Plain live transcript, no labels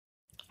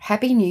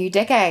Happy new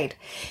decade.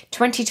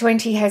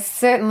 2020 has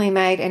certainly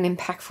made an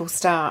impactful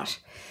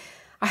start.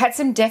 I had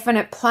some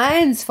definite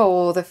plans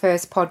for the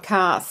first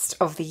podcast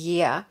of the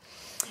year,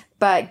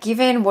 but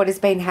given what has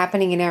been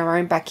happening in our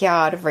own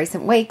backyard of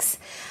recent weeks,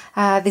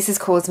 this has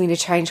caused me to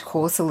change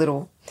course a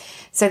little.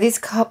 So this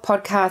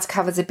podcast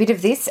covers a bit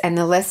of this and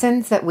the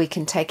lessons that we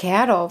can take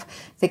out of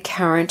the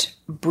current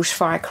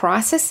bushfire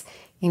crisis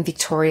in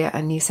Victoria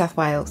and New South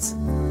Wales.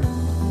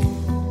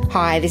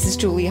 Hi, this is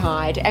Julie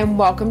Hyde and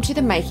welcome to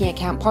the Making It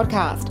Count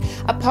podcast,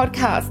 a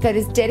podcast that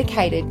is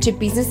dedicated to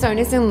business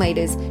owners and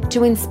leaders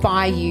to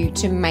inspire you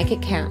to make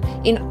it count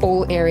in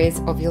all areas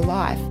of your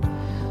life.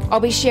 I'll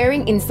be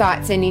sharing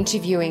insights and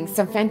interviewing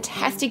some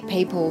fantastic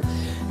people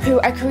who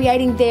are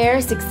creating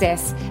their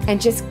success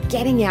and just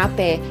getting out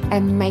there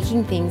and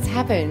making things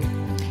happen.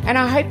 And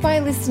I hope by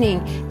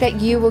listening that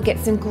you will get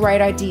some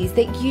great ideas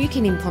that you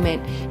can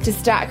implement to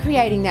start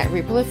creating that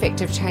ripple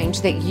effect of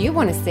change that you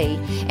want to see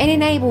and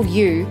enable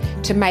you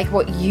to make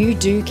what you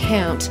do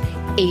count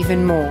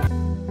even more.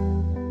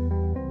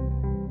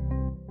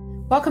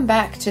 Welcome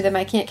back to the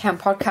Making It Count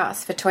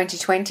podcast for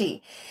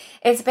 2020.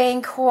 It's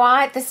been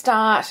quite the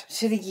start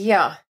to the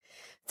year.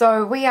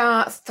 So we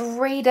are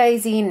 3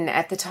 days in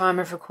at the time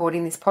of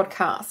recording this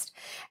podcast,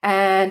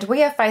 and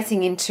we are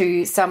facing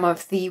into some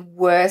of the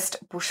worst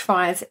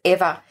bushfires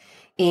ever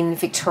in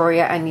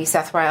Victoria and New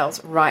South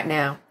Wales right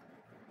now.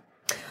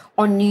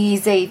 On New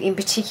Year's Eve in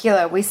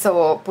particular, we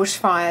saw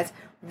bushfires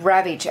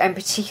ravage and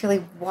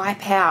particularly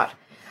wipe out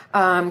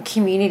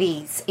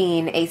communities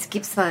in East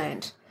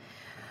Gippsland.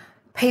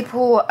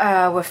 People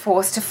were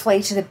forced to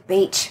flee to the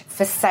beach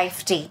for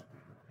safety.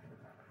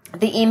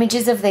 The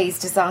images of these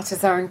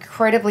disasters are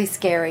incredibly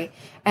scary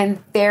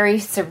and very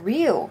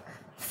surreal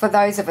for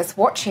those of us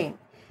watching.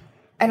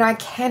 And I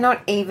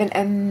cannot even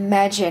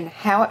imagine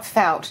how it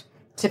felt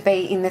to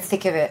be in the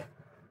thick of it.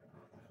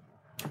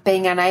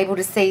 Being unable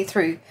to see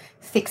through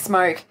thick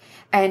smoke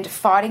and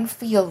fighting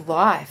for your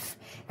life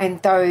and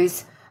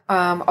those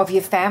of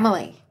your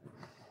family.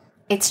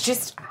 It's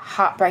just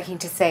heartbreaking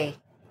to see.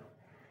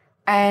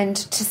 And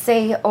to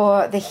see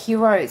the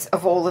heroes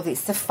of all of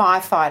this, the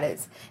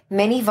firefighters,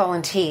 many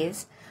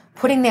volunteers,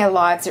 putting their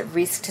lives at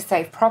risk to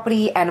save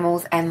property,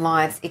 animals and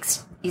lives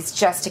is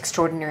just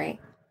extraordinary.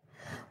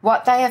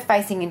 What they are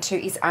facing into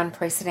is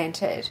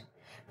unprecedented,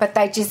 but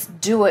they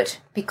just do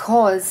it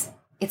because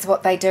it's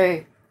what they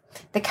do.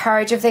 The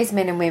courage of these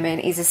men and women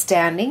is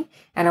astounding,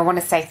 and I want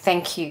to say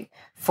thank you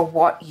for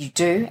what you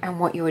do and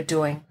what you are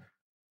doing.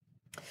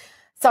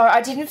 So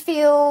I didn't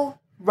feel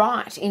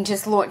right in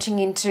just launching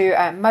into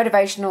a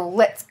motivational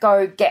let's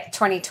go get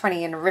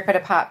 2020 and rip it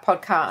apart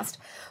podcast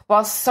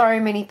while so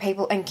many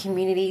people and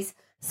communities,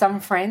 some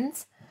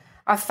friends,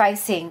 are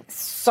facing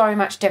so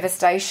much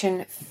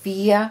devastation,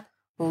 fear,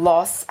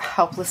 loss,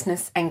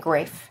 helplessness and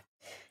grief.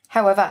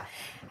 However,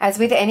 as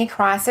with any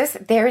crisis,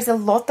 there is a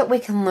lot that we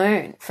can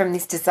learn from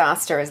this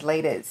disaster as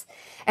leaders.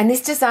 And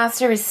this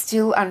disaster is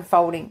still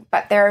unfolding,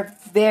 but there are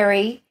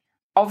very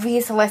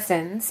obvious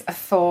lessons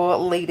for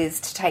leaders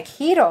to take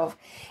heed of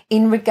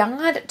in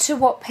regard to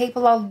what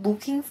people are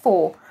looking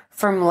for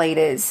from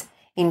leaders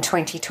in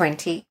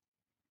 2020.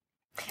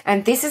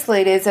 And this is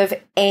leaders of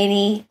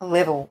any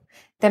level.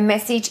 The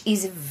message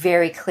is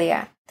very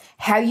clear.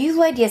 How you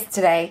led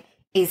yesterday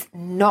is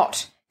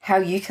not how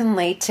you can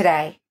lead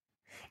today,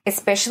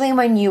 especially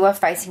when you are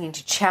facing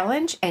into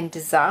challenge and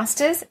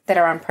disasters that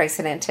are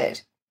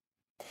unprecedented.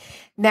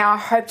 Now, I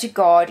hope to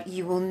God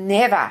you will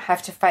never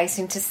have to face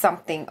into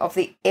something of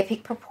the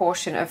epic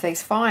proportion of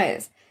these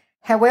fires.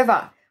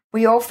 However,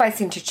 we all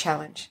face into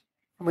challenge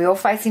and we all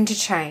face into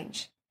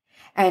change.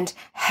 And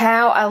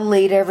how a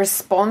leader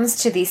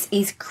responds to this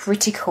is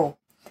critical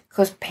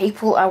because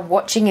people are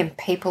watching and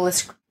people are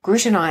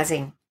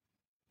scrutinizing.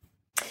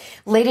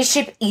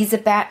 Leadership is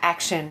about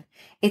action.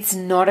 It's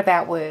not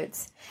about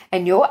words.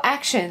 And your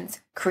actions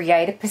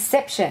create a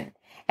perception.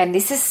 And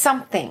this is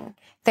something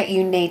that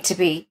you need to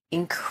be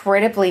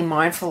incredibly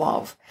mindful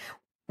of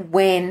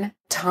when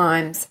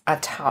times are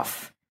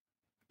tough,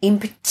 in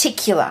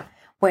particular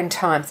when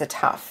times are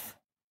tough.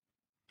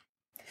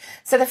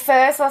 So the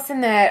first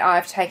lesson that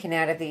I've taken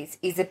out of this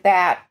is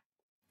about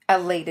a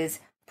leader's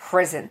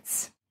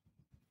presence.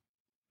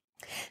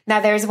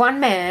 Now, there is one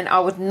man I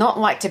would not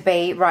like to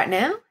be right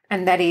now,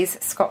 and that is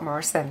Scott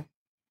Morrison.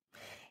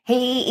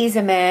 He is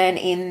a man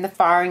in the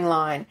firing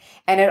line,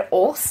 and it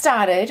all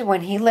started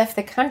when he left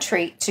the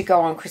country to go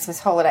on Christmas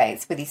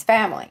holidays with his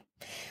family,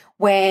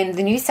 when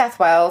the New South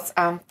Wales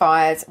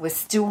fires were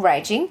still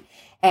raging,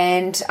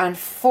 and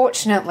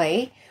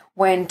unfortunately,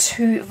 when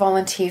 2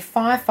 volunteer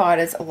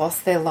firefighters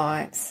lost their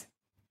lives.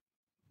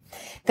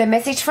 The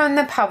message from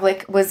the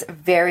public was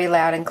very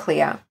loud and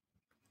clear.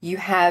 You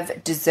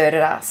have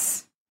deserted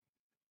us.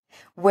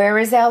 Where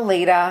is our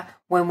leader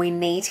when we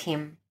need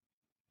him?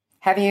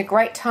 Having a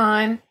great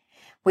time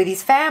with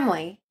his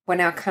family when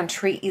our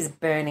country is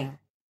burning.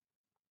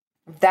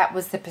 That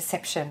was the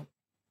perception.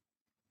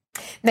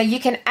 Now, you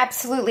can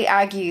absolutely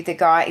argue the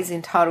guy is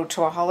entitled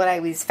to a holiday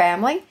with his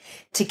family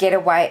to get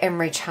away and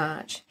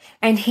recharge.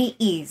 And he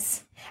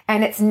is.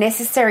 and it's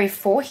necessary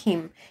for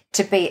him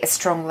to be a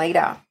strong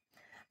leader.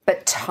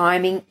 But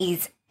timing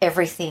is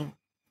everything.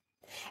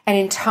 And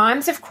in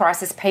times of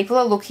crisis, people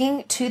are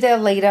looking to their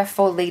leader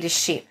for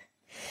leadership,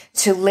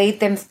 to lead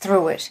them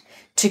through it,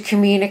 to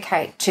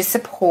communicate, to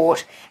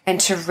support, and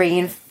to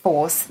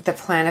reinforce the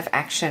plan of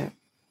action.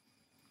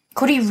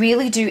 Could he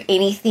really do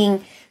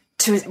anything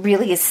to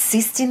really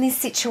assist in this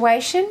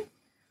situation?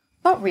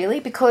 Not really,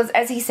 because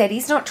as he said,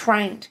 he's not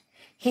trained.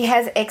 He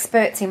has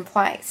experts in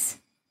place.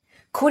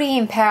 Could he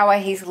empower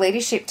his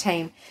leadership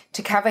team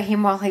to cover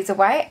him while he's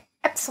away?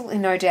 Absolutely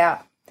no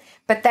doubt.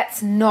 But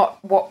that's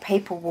not what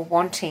people were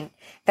wanting.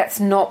 That's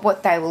not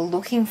what they were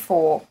looking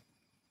for.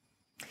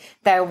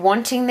 They were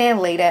wanting their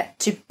leader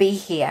to be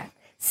here,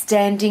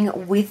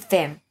 standing with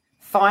them,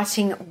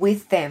 fighting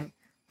with them,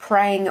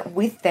 praying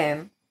with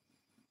them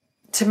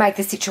to make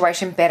the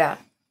situation better.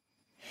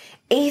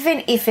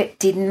 Even if it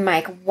didn't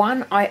make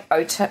one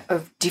iota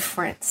of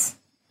difference,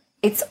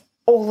 it's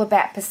all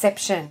about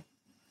perception.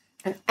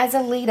 And as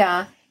a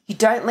leader, you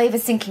don't leave a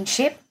sinking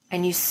ship,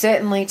 and you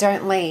certainly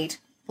don't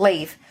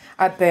leave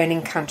a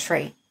burning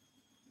country.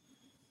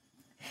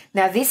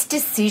 Now, this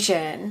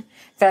decision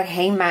that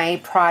he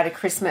made prior to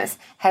Christmas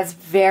has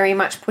very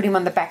much put him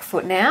on the back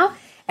foot now,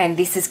 and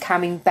this is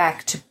coming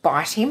back to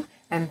bite him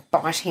and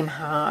bite him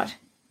hard.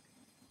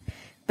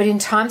 But in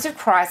times of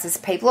crisis,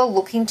 people are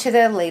looking to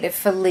their leader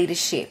for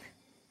leadership,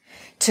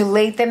 to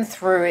lead them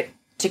through it,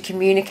 to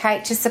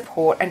communicate, to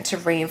support, and to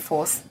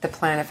reinforce the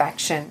plan of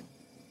action.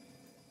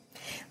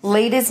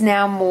 Leaders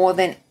now more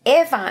than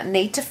ever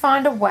need to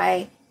find a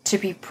way to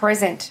be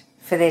present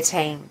for their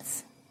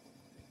teams.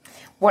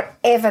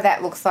 Whatever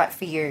that looks like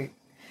for you,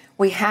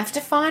 we have to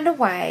find a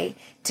way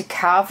to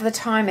carve the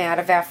time out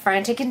of our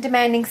frantic and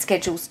demanding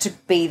schedules to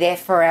be there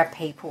for our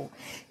people,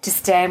 to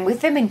stand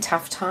with them in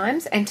tough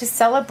times and to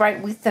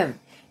celebrate with them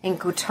in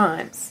good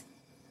times.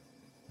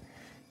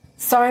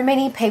 So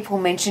many people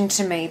mention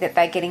to me that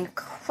they get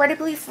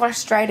incredibly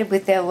frustrated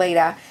with their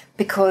leader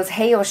because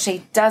he or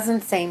she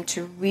doesn't seem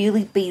to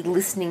really be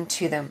listening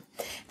to them,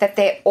 that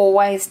they're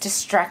always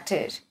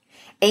distracted.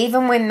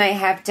 Even when they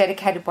have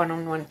dedicated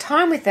one-on-one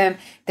time with them,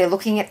 they're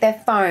looking at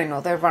their phone,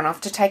 or they run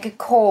off to take a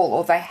call,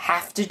 or they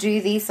have to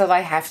do this or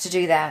they have to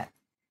do that.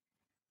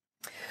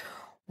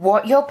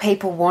 What your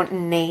people want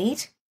and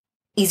need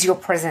is your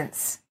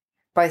presence,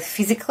 both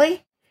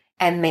physically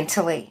and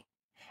mentally.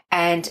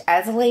 And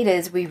as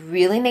leaders, we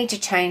really need to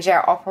change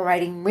our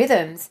operating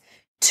rhythms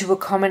to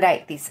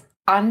accommodate this,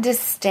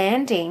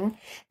 understanding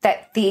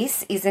that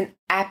this is an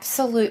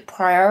absolute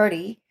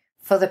priority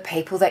for the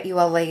people that you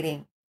are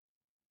leading.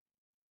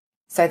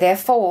 So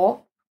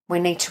therefore, we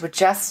need to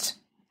adjust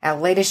our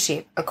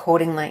leadership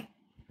accordingly.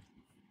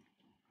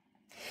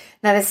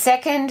 Now, the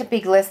second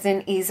big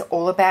lesson is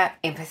all about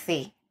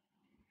empathy.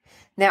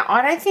 Now,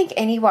 I don't think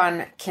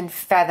anyone can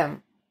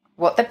fathom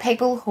what the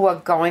people who are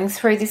going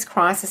through this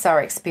crisis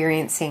are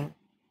experiencing,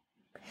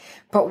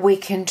 but we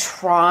can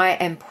try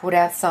and put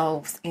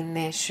ourselves in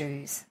their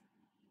shoes.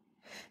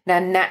 Now,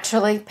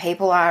 naturally,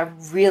 people are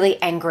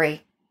really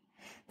angry.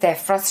 They're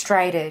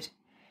frustrated.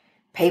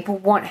 People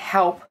want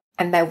help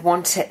and they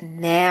want it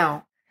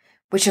now,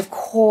 which of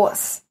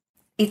course,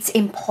 it's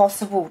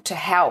impossible to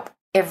help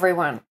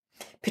everyone,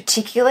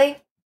 particularly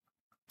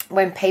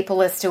when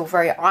people are still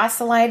very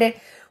isolated,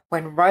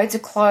 when roads are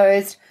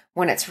closed,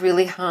 when it's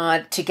really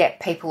hard to get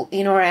people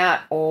in or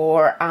out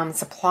or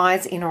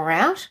supplies in or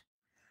out.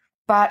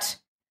 But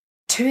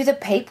to the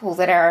people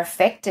that are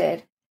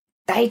affected,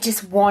 they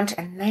just want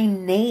and they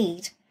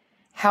need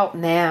help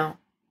now.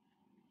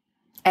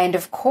 And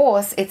of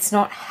course, it's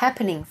not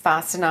happening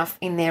fast enough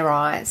in their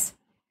eyes.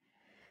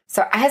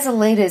 So as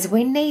leaders,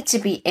 we need to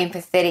be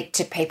empathetic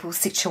to people's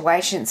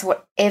situations,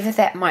 whatever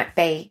that might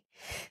be.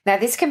 Now,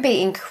 this can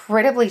be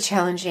incredibly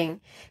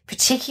challenging,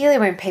 particularly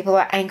when people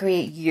are angry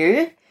at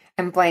you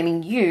and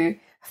blaming you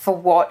for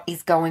what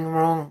is going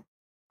wrong.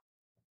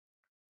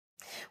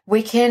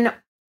 We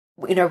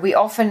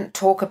often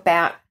talk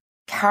about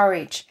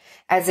courage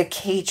as a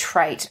key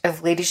trait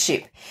of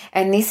leadership,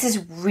 and this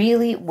is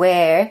really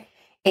where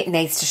it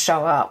needs to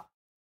show up.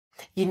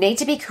 You need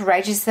to be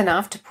courageous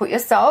enough to put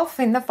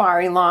yourself in the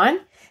firing line,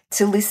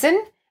 to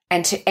listen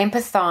and to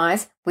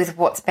empathize with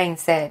what's being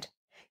said.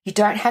 You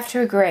don't have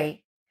to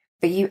agree,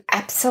 but you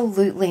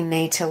absolutely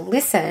need to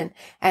listen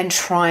and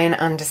try and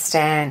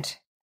understand.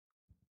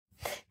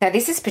 Now,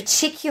 this is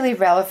particularly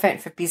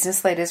relevant for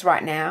business leaders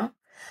right now.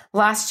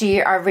 Last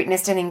year, I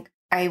witnessed an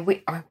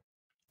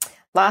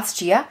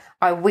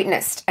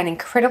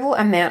incredible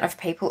amount of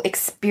people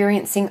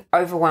experiencing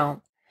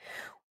overwhelm,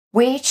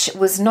 which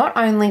was not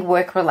only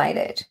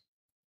work-related.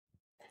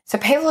 So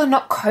people are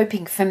not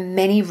coping for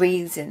many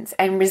reasons,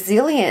 and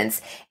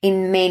resilience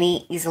in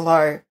many is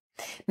low.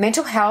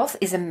 Mental health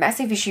is a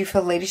massive issue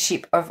for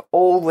leadership of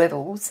all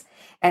levels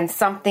and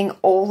something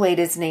all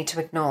leaders need to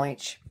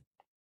acknowledge.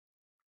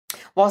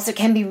 Whilst it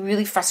can be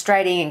really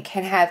frustrating and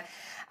can have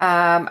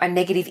a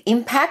negative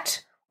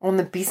impact on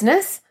the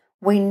business,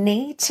 we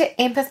need to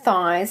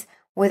empathise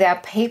with our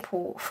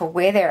people for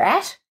where they're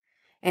at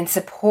and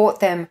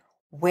support them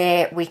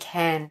where we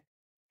can.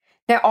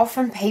 Now,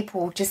 often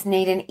people just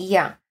need an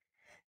ear.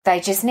 They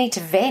just need to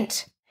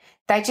vent.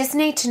 They just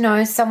need to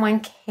know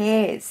someone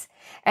cares,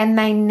 and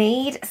they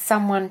need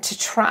someone to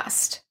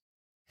trust.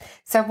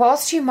 So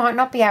whilst you might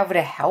not be able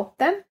to help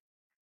them,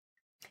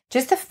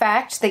 just the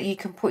fact that you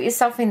can put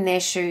yourself in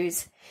their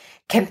shoes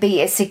can be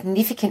a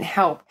significant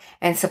help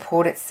and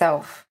support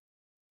itself.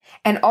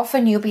 And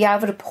often you'll be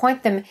able to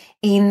point them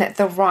in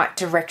the right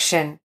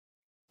direction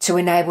to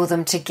enable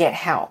them to get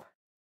help.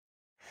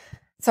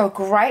 So a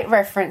great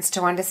reference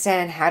to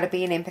understand how to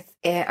be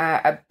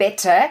a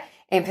better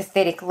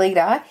empathetic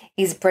leader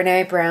is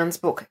Brené Brown's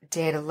book,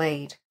 Dare to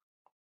Lead.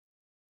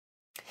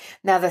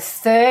 Now, the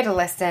third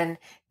lesson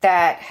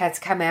that has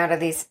come out of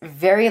this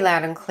very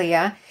loud and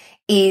clear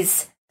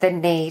is the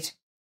need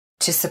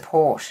to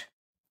support.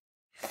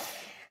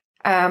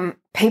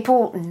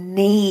 People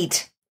need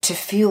to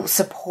feel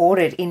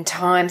supported in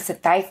times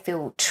that they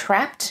feel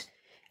trapped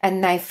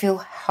and they feel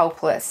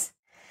helpless.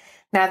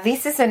 Now,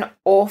 this is an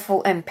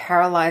awful and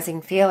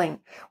paralyzing feeling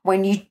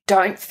when you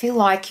don't feel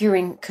like you're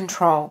in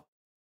control.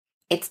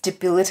 It's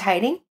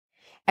debilitating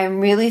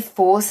and really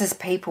forces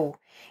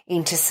people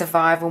into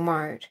survival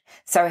mode.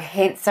 So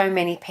hence so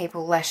many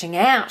people lashing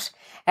out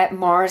at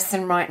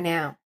Morrison right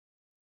now.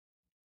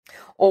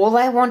 All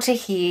they want to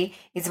hear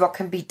is what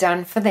can be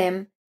done for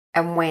them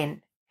and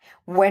when.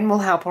 When will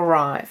help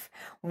arrive?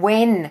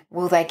 When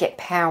will they get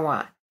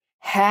power?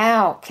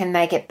 How can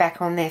they get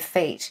back on their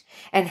feet?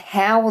 And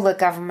how will the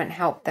government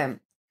help them?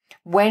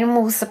 When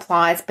will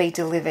supplies be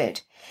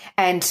delivered?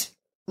 And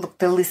look,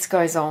 the list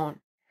goes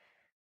on.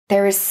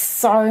 There is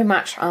so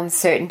much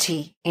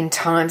uncertainty in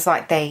times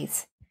like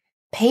these.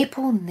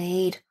 People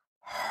need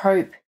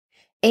hope,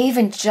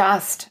 even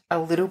just a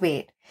little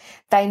bit.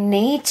 They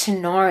need to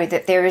know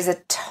that there is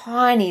a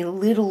tiny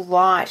little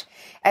light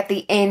at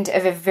the end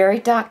of a very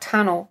dark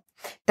tunnel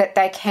that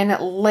they can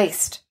at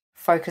least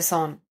focus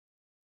on.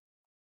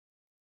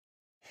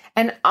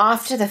 And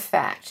after the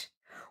fact,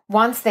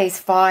 once these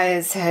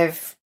fires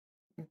have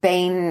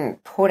been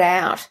put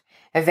out,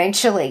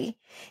 eventually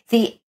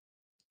the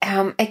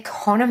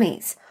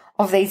economies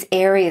of these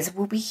areas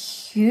will be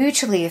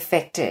hugely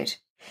affected.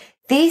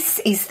 This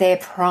is their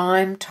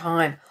prime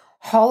time,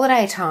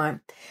 holiday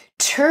time.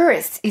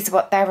 Tourists is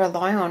what they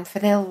rely on for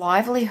their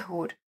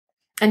livelihood.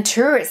 And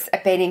tourists are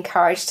being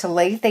encouraged to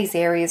leave these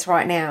areas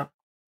right now.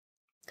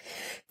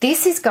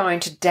 This is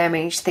going to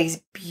damage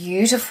these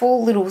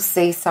beautiful little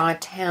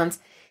seaside towns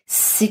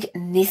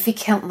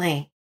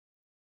significantly.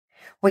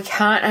 We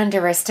can't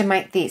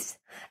underestimate this.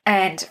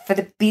 And for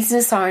the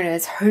business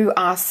owners who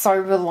are so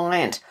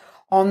reliant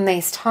on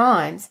these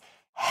times,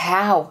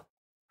 how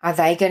are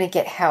they going to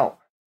get help?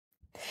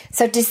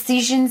 So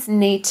decisions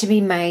need to be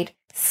made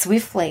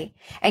swiftly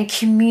and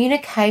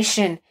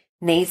communication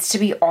needs to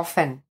be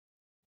often.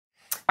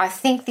 I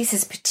think this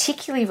is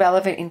particularly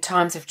relevant in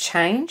times of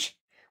change,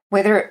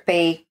 whether it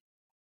be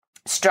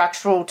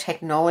structural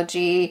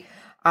technology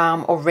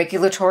or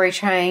regulatory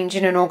change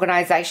in an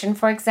organisation,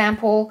 for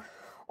example,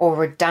 or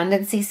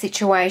redundancy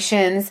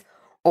situations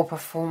or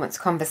performance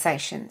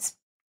conversations.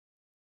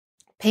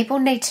 People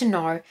need to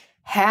know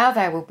how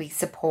they will be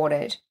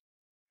supported.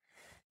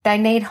 They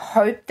need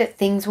hope that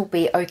things will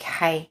be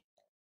okay.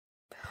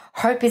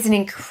 Hope is an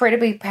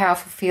incredibly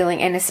powerful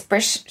feeling, and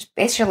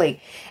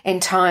especially in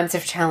times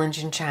of challenge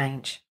and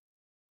change.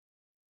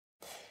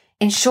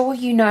 Ensure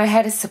you know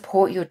how to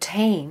support your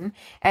team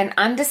and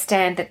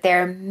understand that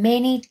there are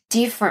many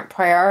different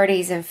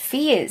priorities and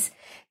fears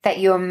that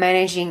you're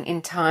managing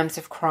in times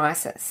of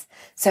crisis.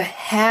 So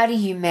how do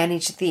you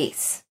manage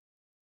this?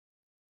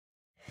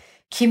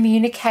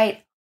 Communicate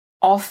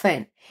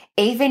often.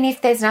 Even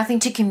if there's nothing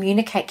to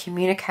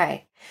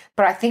communicate.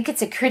 But I think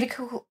it's a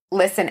critical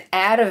lesson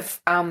out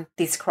of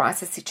this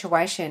crisis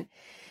situation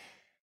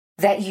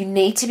that you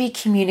need to be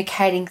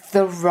communicating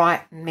the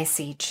right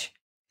message.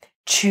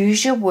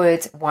 Choose your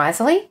words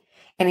wisely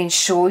and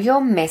ensure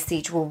your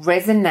message will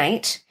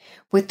resonate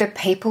with the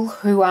people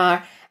who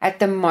are at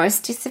the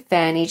most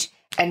disadvantaged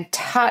and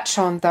touch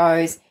on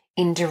those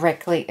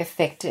indirectly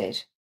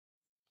affected.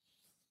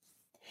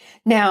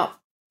 Now,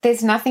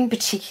 there's nothing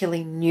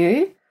particularly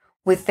new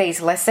with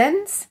these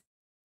lessons,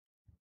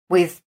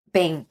 with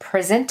being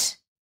present,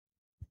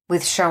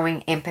 with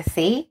showing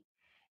empathy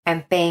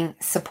and being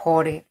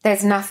supportive.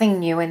 There's nothing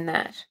new in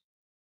that.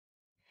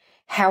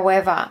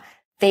 However,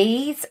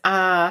 these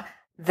are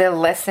the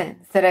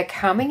lessons that are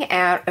coming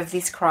out of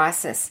this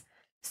crisis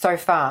so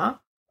far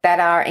that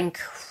are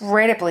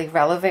incredibly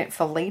relevant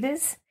for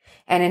leaders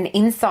and an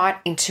insight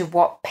into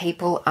what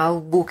people are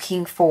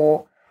looking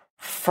for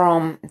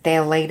from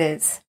their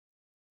leaders.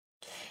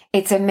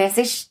 It's a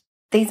message,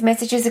 these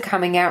messages are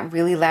coming out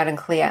really loud and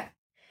clear.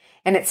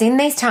 And it's in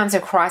these times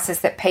of crisis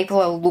that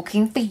people are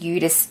looking for you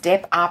to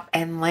step up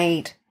and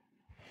lead,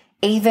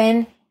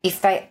 even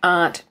if they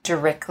aren't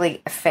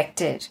directly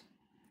affected.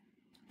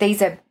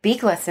 These are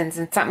big lessons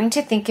and something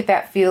to think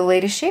about for your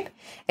leadership.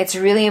 It's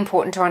really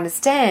important to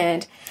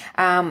understand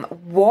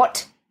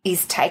what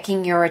is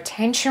taking your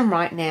attention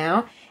right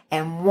now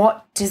and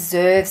what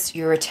deserves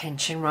your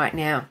attention right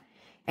now,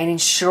 and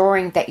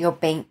ensuring that you're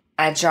being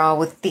agile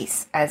with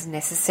this as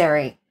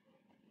necessary.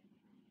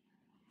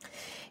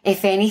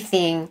 If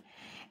anything,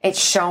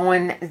 it's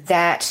shown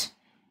that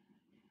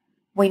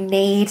we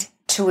need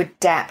to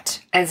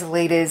adapt as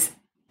leaders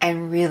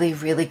and really,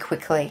 really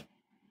quickly.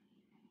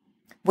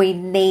 We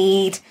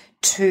need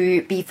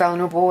to be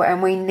vulnerable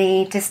and we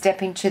need to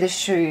step into the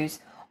shoes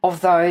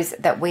of those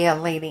that we are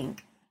leading.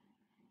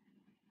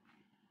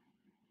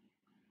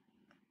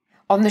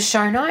 On the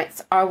show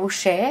notes, I will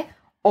share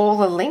all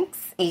the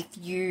links if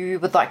you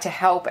would like to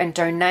help and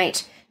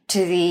donate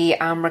to the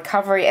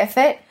recovery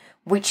effort,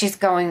 which is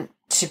going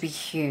to be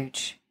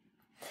huge.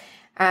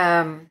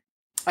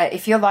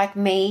 If you're like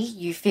me,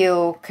 you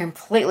feel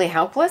completely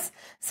helpless.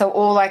 So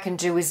all I can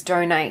do is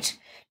donate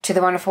to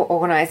the wonderful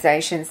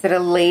organisations that are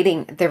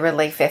leading the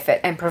relief effort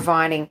and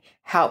providing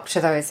help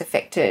to those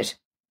affected.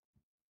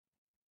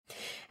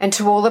 And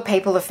to all the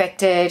people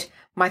affected,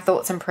 my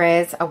thoughts and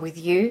prayers are with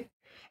you.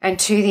 And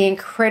to the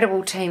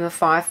incredible team of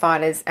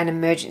firefighters and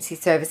emergency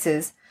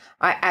services,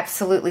 I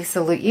absolutely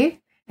salute you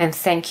and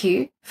thank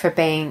you for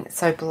being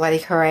so bloody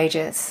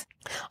courageous.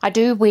 I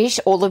do wish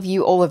all of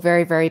you all the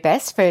very, very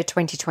best for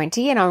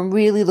 2020, and I'm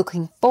really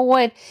looking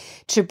forward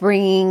to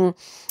bringing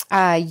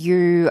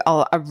you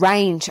a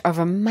range of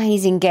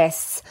amazing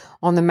guests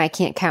on the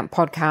Making It Count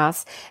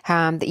podcast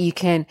that you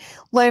can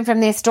learn from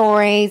their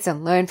stories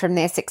and learn from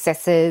their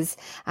successes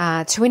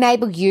to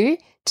enable you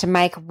to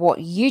make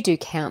what you do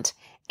count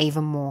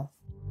even more.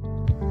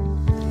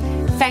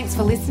 Thanks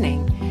for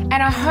listening,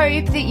 and I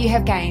hope that you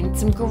have gained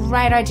some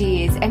great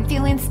ideas and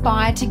feel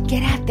inspired to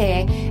get out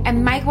there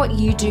and make what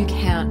you do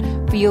count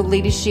for your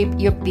leadership,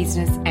 your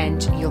business,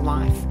 and your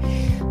life.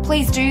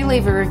 Please do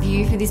leave a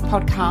review for this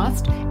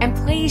podcast and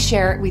please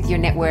share it with your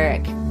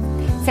network.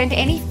 Send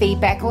any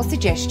feedback or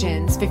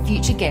suggestions for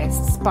future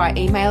guests by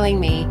emailing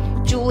me,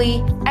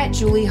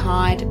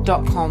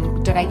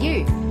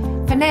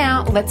 julie@juliehyde.com.au. For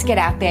now, let's get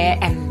out there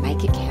and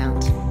make it count.